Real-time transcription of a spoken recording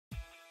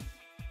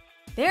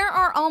There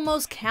are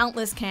almost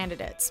countless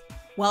candidates.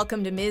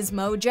 Welcome to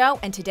MsMojo,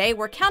 and today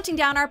we're counting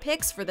down our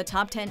picks for the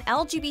top 10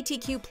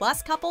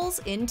 LGBTQ+ couples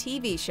in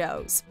TV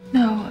shows.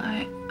 No,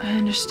 I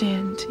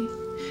understand.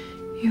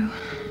 You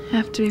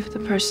have to be with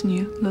the person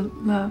you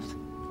love.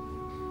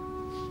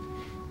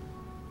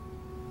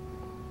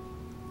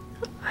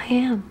 I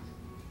am.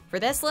 For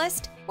this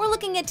list, we're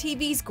looking at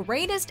TV's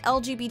greatest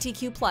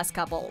LGBTQ+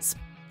 couples.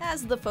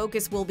 As the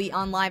focus will be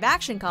on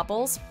live-action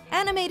couples,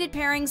 animated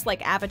pairings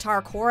like Avatar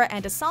Korra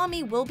and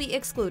Asami will be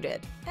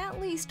excluded,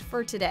 at least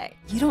for today.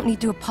 You don't need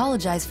to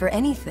apologize for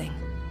anything.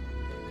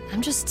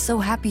 I'm just so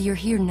happy you're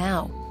here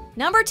now.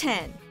 Number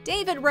 10.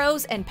 David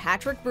Rose and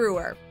Patrick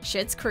Brewer,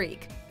 Schitt's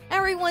Creek.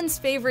 Everyone's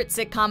favorite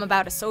sitcom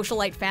about a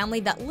socialite family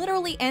that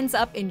literally ends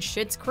up in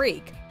Schitt's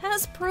Creek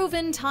has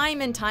proven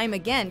time and time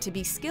again to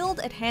be skilled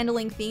at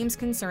handling themes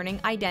concerning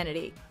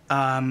identity.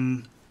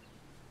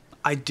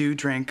 I do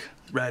drink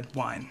red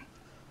wine,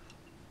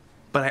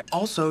 but I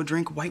also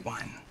drink white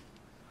wine.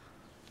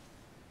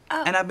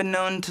 And I've been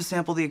known to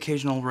sample the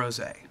occasional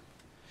rosé.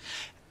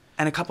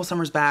 And a couple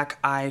summers back,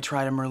 I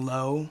tried a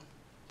Merlot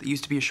that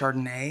used to be a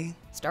Chardonnay.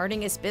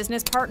 Starting as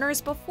business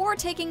partners before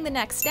taking the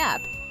next step,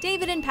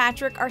 David and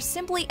Patrick are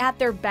simply at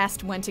their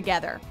best when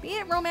together, be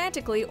it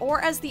romantically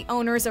or as the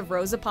owners of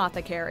Rose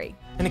Apothecary.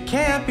 And it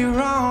can't be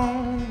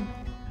wrong.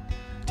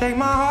 Take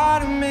my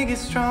heart and make it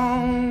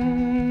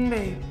strong,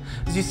 babe.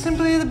 'Cause you're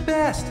simply the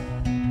best.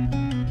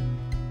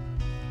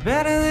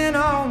 Better than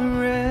all the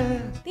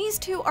rest. These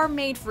two are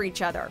made for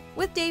each other,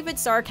 with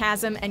David's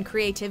sarcasm and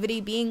creativity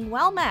being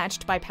well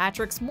matched by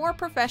Patrick's more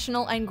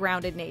professional and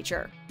grounded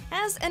nature.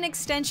 As an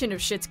extension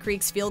of Schitt's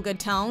Creek's feel-good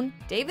tone,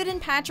 David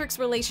and Patrick's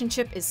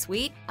relationship is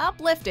sweet,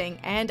 uplifting,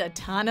 and a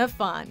ton of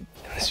fun.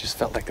 This just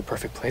felt like the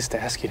perfect place to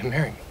ask you to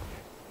marry me.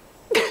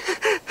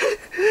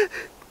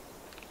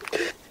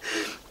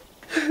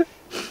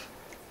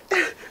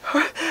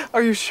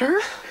 Are you sure?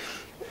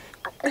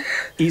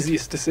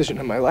 Easiest decision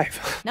of my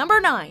life. Number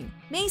 9.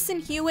 Mason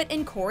Hewitt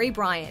and Corey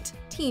Bryant,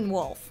 Teen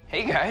Wolf.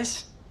 Hey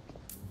guys.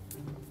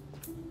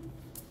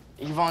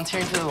 Are you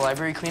volunteering for the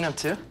library cleanup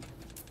too?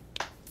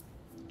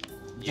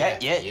 Yeah.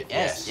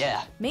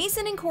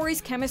 Mason and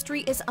Corey's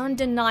chemistry is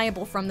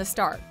undeniable from the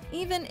start,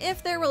 even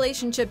if their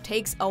relationship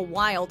takes a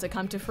while to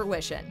come to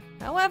fruition.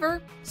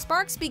 However,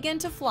 sparks begin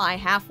to fly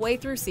halfway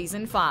through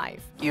season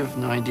 5. You have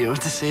no idea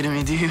what to say to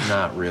me, do you?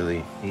 Not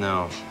really,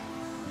 no.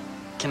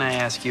 Can I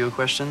ask you a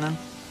question then?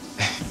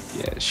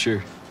 Yeah, sure.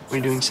 What are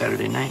you doing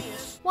Saturday night?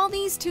 While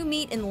these two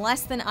meet in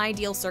less than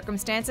ideal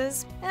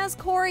circumstances, as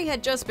Corey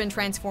had just been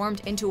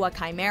transformed into a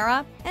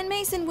chimera, and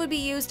Mason would be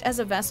used as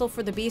a vessel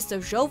for the beast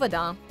of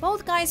Jovadin,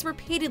 both guys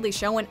repeatedly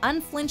show an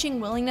unflinching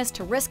willingness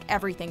to risk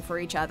everything for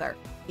each other.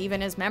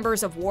 Even as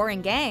members of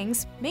warring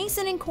gangs,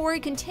 Mason and Corey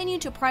continue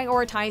to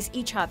prioritize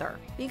each other,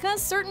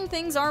 because certain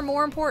things are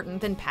more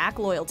important than pack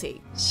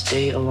loyalty.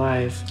 Stay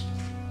alive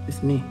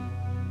with me.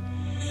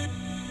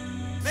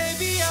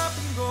 Maybe I've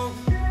been going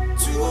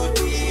too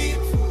deep,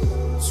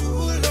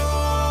 too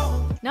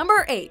long.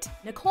 Number 8.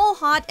 Nicole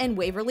Hott and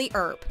Waverly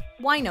Earp,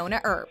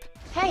 Winona Earp.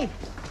 Hey,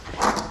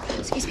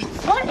 excuse me,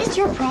 what is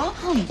your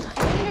problem? I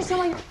don't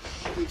understand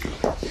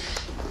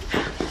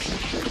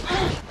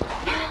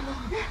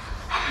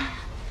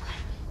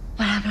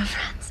What happened to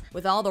friends?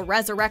 With all the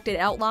resurrected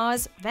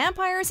outlaws,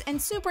 vampires,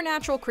 and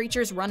supernatural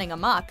creatures running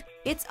amok,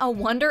 it's a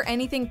wonder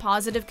anything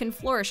positive can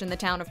flourish in the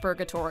town of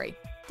Purgatory.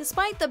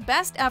 Despite the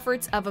best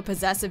efforts of a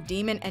possessive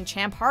demon and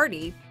Champ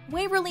Hardy,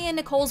 Waverly and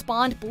Nicole's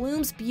bond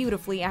blooms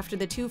beautifully after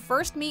the two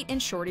first meet in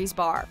Shorty's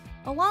bar.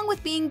 Along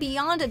with being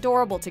beyond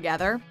adorable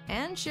together,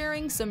 and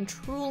sharing some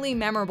truly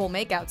memorable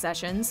makeout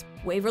sessions,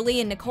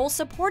 Waverly and Nicole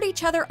support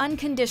each other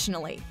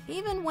unconditionally,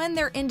 even when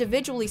they're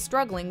individually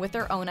struggling with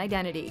their own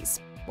identities.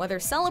 Whether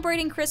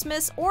celebrating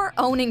Christmas or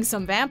owning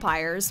some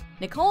vampires,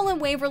 Nicole and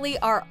Waverly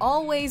are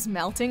always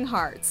melting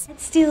hearts. I'd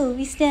still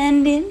be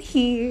standing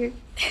here.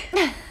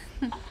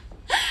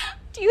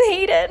 Do you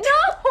hate it?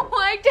 No,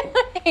 I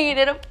don't hate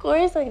it. Of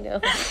course I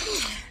do.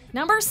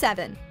 Number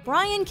 7.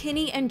 Brian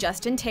Kinney and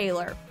Justin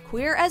Taylor,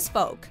 Queer as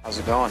Folk. How's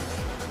it going?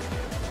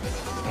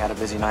 You had a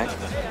busy night?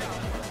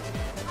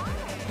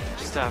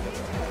 Just,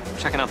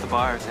 checking out the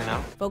bars, you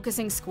know?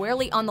 Focusing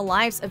squarely on the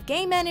lives of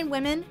gay men and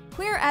women,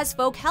 Queer as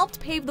Folk helped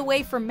pave the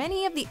way for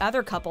many of the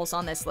other couples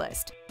on this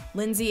list.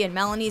 Lindsay and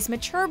Melanie's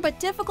mature but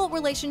difficult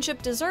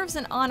relationship deserves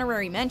an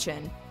honorary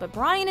mention, but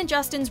Brian and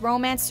Justin's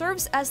romance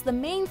serves as the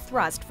main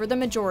thrust for the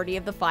majority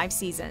of the 5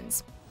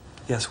 seasons.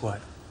 Guess what?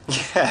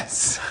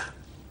 Yes.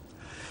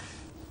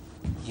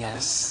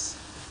 Yes.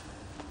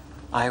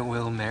 I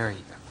will marry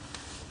you.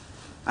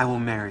 I will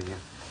marry you.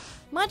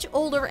 Much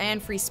older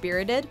and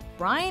free-spirited,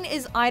 Brian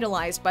is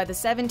idolized by the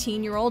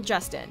 17-year-old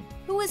Justin,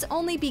 who is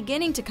only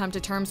beginning to come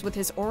to terms with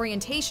his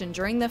orientation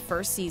during the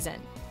first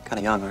season.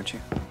 Kinda young, aren't you?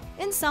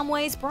 In some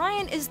ways,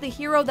 Brian is the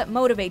hero that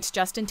motivates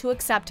Justin to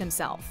accept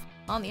himself.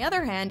 On the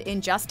other hand, in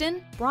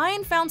Justin,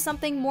 Brian found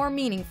something more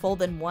meaningful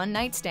than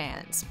one-night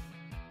stands.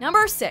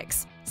 Number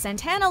 6.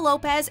 Santana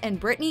Lopez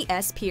and Brittany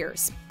S.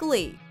 Pierce,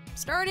 Glee.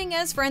 Starting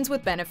as friends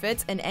with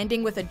benefits and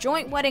ending with a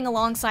joint wedding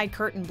alongside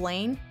Kurt and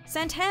Blaine,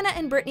 Santana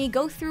and Brittany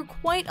go through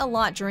quite a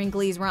lot during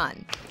Glee's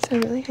run. Is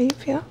that really how you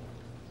feel?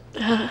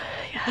 Yeah.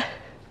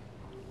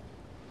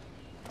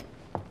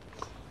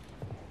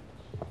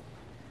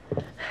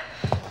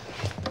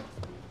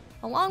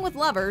 Along with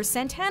lovers,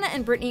 Santana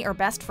and Brittany are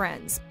best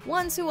friends,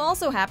 ones who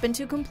also happen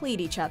to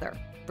complete each other.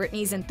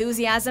 Brittany's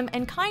enthusiasm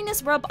and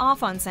kindness rub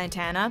off on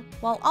Santana,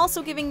 while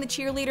also giving the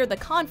cheerleader the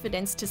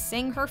confidence to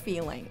sing her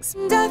feelings.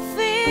 And I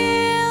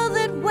feel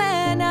that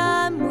when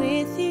I'm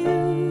with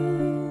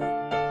you,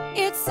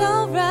 it's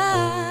alright.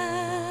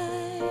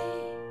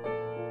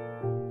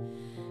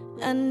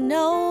 I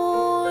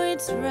know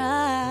it's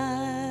right.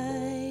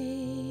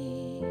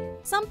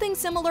 Something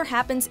similar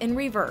happens in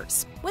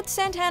reverse, with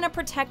Santana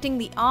protecting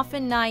the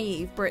often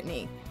naive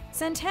Brittany.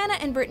 Santana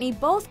and Brittany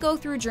both go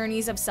through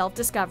journeys of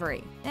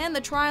self-discovery, and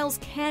the trials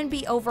can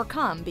be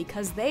overcome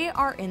because they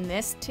are in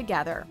this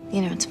together.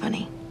 You know, it's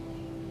funny.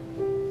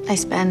 I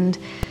spend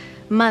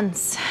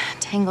months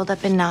tangled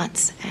up in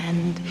knots,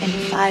 and in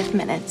 5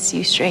 minutes,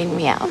 you straighten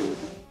me out.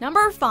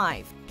 Number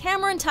 5.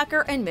 Cameron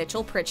Tucker and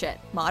Mitchell Pritchett,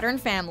 Modern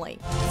Family.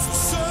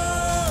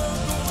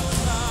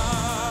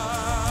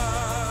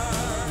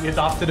 We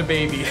adopted a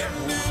baby.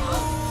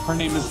 Her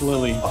name is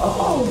Lily.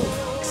 Oh,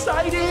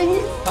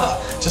 exciting!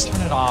 Just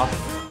turn it off.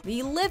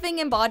 The living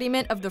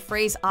embodiment of the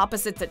phrase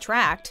opposites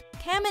attract,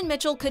 Cam and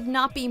Mitchell could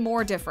not be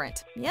more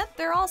different, yet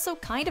they're also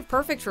kind of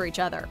perfect for each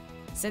other.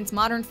 Since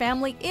Modern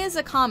Family is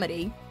a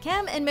comedy,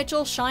 Cam and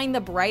Mitchell shine the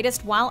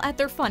brightest while at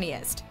their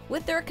funniest,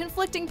 with their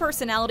conflicting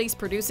personalities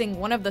producing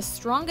one of the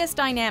strongest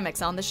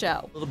dynamics on the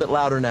show. A little bit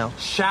louder now.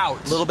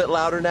 Shout. A little bit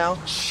louder now.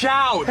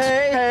 Shout!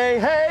 Hey, hey,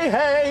 hey,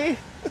 hey!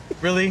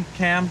 Really,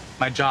 Cam?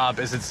 My job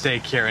is at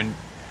stake here, and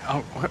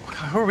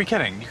who are we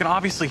kidding? You can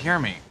obviously hear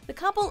me. The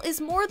couple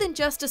is more than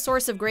just a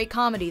source of great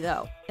comedy,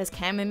 though, as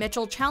Cam and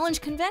Mitchell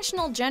challenge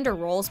conventional gender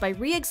roles by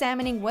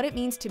re-examining what it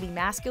means to be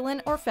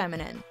masculine or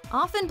feminine,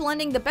 often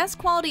blending the best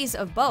qualities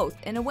of both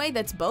in a way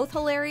that's both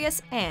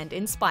hilarious and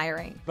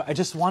inspiring. I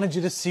just wanted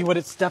you to see what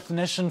its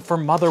definition for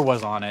mother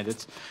was on it.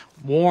 It's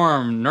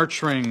warm,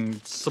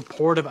 nurturing,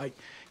 supportive.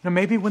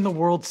 Maybe when the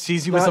world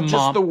sees you as a mom... Not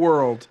just the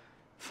world.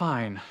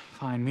 Fine,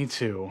 me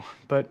too.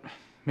 But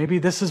maybe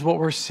this is what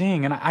we're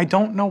seeing, and I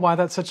don't know why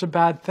that's such a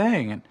bad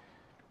thing. And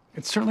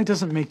it certainly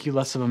doesn't make you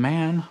less of a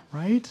man,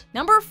 right?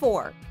 Number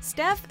 4.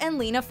 Steph and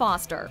Lena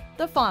Foster,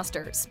 The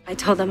Fosters. I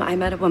told them I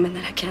met a woman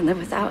that I can't live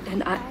without,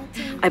 and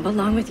I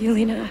belong with you,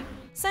 Lena.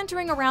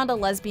 Centering around a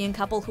lesbian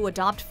couple who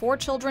adopt 4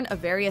 children of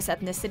various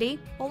ethnicity,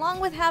 along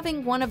with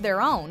having one of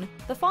their own,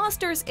 The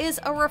Fosters is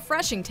a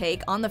refreshing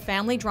take on the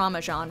family drama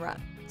genre.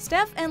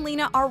 Steph and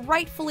Lena are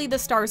rightfully the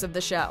stars of the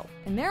show,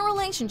 and their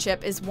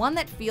relationship is one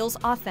that feels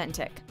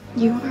authentic.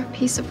 You are a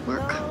piece of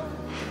work.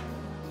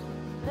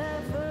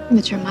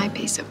 But you're my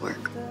piece of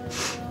work.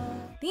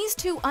 These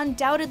two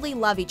undoubtedly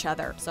love each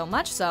other, so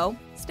much so,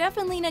 Steph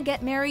and Lena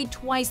get married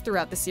twice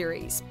throughout the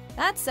series.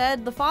 That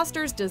said, The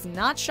Fosters does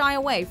not shy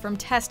away from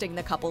testing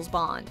the couple's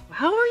bond.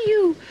 How are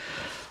you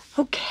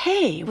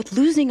okay with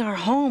losing our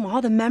home,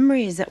 all the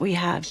memories that we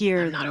have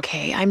here? I'm not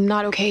okay. I'm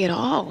not okay at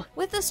all.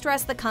 With the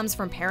stress that comes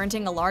from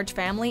parenting a large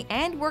family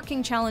and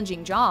working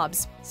challenging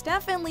jobs,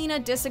 Steph and Lena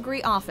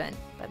disagree often,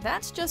 but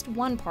that's just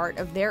one part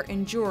of their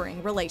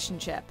enduring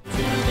relationship.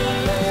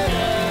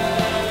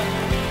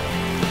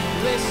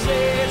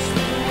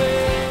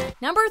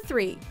 Number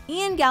 3.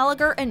 Ian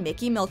Gallagher and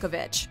Mickey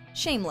Milkovich,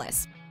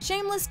 Shameless.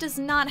 Shameless does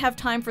not have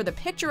time for the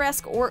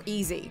picturesque or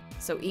easy,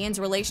 so Ian's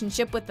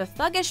relationship with the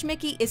thuggish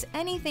Mickey is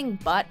anything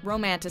but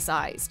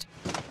romanticized.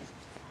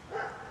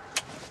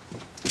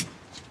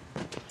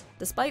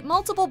 Despite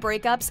multiple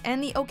breakups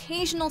and the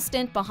occasional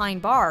stint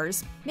behind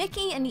bars,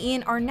 Mickey and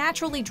Ian are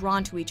naturally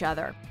drawn to each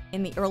other.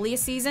 In the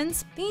earliest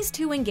seasons, these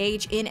two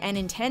engage in an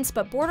intense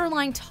but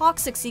borderline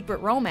toxic secret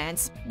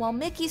romance, while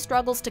Mickey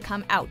struggles to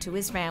come out to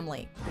his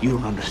family. You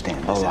don't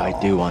understand this. Oh, I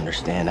do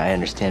understand. I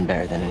understand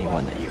better than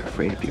anyone that you're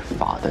afraid of your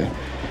father.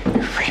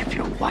 You're afraid of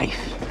your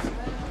wife.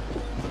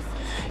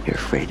 You're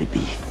afraid to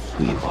be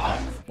who you are.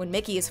 When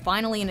Mickey is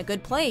finally in a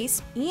good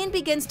place, Ian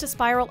begins to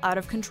spiral out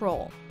of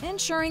control,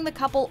 ensuring the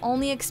couple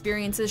only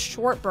experiences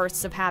short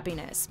bursts of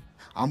happiness.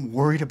 I'm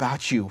worried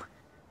about you.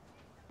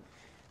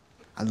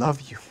 I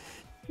love you.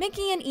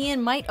 Mickey and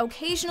Ian might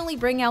occasionally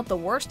bring out the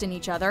worst in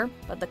each other,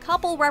 but the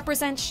couple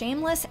represents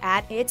Shameless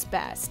at its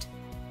best.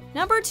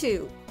 Number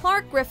 2.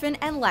 Clark Griffin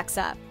and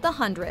Lexa, The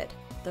 100.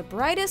 The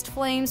brightest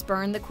flames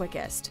burn the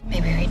quickest.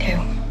 Maybe we do.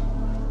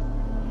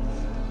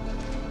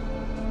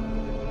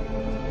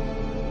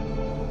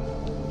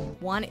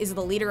 One is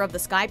the leader of the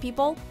Sky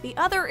People, the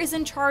other is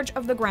in charge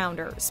of the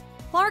Grounders.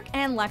 Clark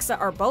and Lexa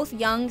are both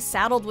young,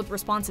 saddled with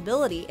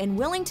responsibility, and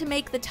willing to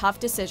make the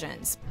tough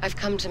decisions. I've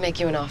come to make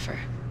you an offer.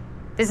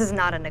 This is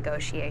not a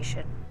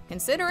negotiation.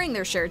 Considering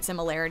their shared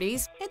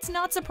similarities, it's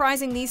not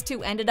surprising these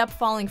two ended up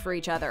falling for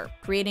each other,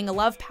 creating a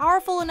love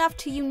powerful enough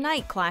to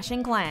unite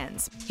clashing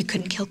clans. You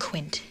couldn't kill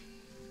Quint.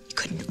 You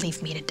couldn't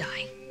leave me to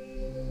die.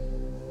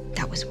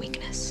 That was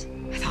weakness.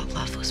 I thought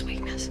love was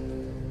weakness.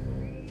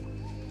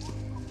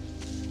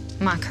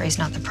 Mockery's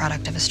not the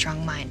product of a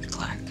strong mind,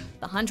 Clark.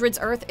 The Hundred's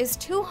Earth is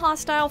too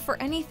hostile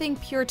for anything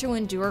pure to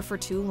endure for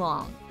too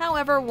long.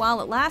 However,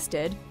 while it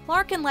lasted,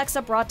 Clark and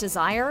Lexa brought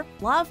desire,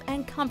 love,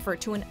 and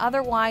comfort to an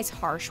otherwise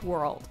harsh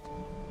world.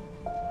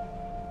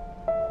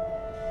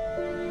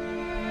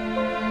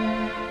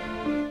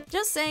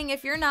 Just saying,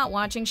 if you're not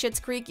watching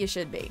Schitt's Creek, you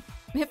should be.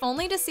 If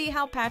only to see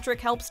how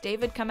Patrick helps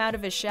David come out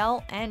of his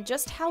shell and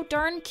just how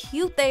darn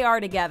cute they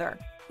are together.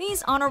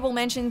 These honorable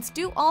mentions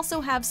do also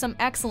have some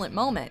excellent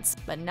moments,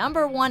 but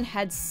number one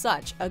had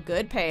such a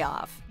good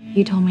payoff.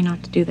 You told me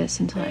not to do this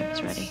until I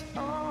was ready.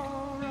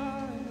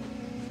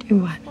 Do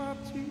what?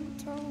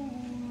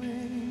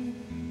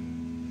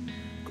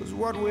 'Cause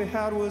what we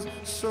had was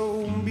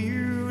so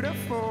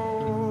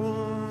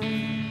beautiful.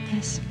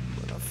 This.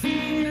 But I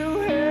feel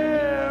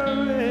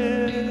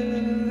heavy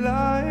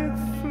like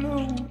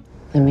flow.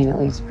 I mean, at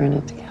least we're in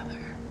it together.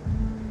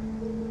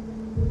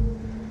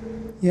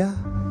 Yeah.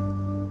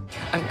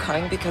 I'm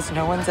crying because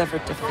no one's ever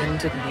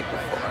defended me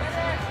before.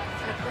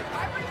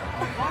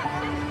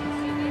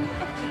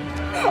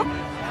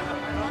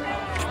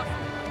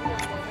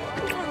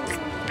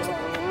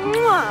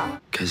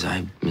 Because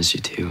I miss you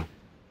too.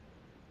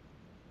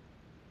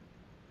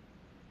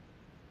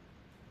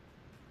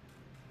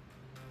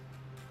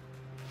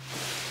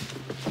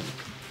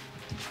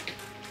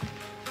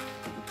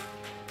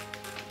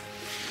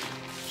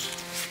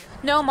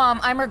 No,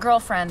 Mom, I'm her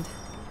girlfriend.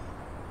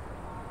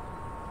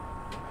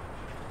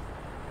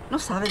 No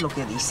sabes lo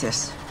que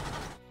dices.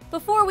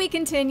 Before we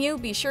continue,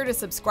 be sure to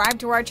subscribe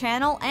to our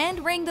channel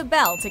and ring the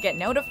bell to get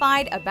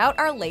notified about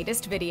our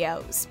latest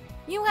videos.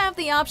 You have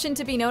the option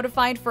to be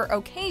notified for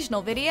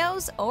occasional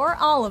videos or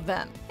all of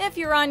them. If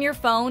you're on your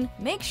phone,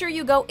 make sure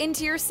you go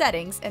into your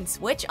settings and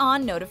switch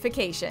on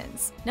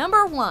notifications.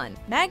 Number 1.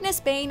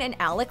 Magnus Bane and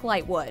Alec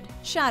Lightwood,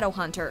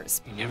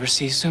 Shadowhunters. You never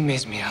cease to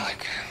amaze me,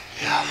 Alec.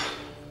 Yeah.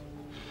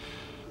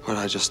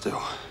 What'd I just do?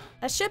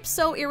 A ship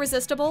so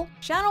irresistible,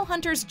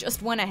 Shadowhunters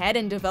just went ahead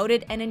and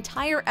devoted an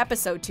entire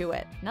episode to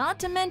it, not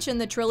to mention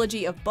the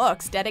trilogy of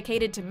books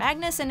dedicated to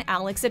Magnus and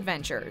Alec's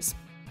adventures.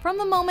 From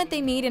the moment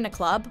they meet in a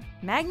club,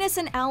 Magnus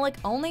and Alec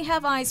only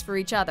have eyes for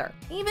each other,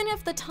 even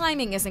if the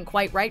timing isn't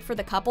quite right for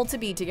the couple to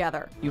be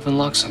together. You've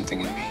unlocked something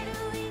in me.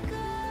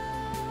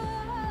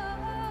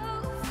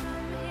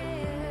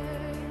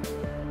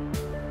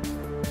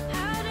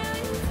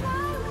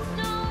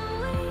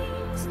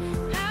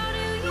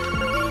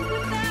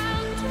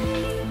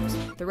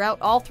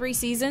 Throughout all 3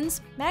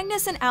 seasons,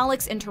 Magnus and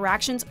Alec's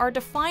interactions are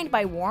defined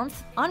by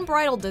warmth,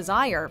 unbridled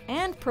desire,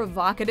 and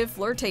provocative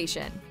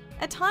flirtation.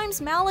 At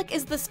times, Malik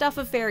is the stuff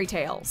of fairy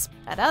tales.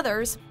 At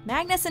others,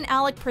 Magnus and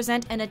Alec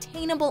present an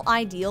attainable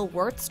ideal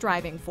worth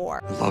striving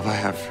for. The love I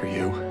have for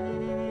you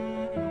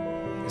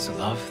is a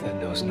love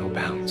that knows no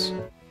bounds.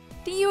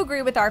 Do you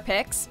agree with our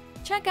picks?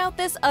 Check out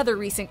this other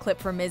recent clip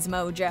from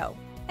MsMojo.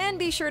 And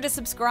be sure to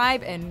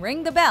subscribe and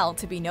ring the bell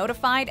to be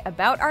notified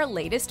about our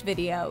latest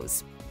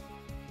videos.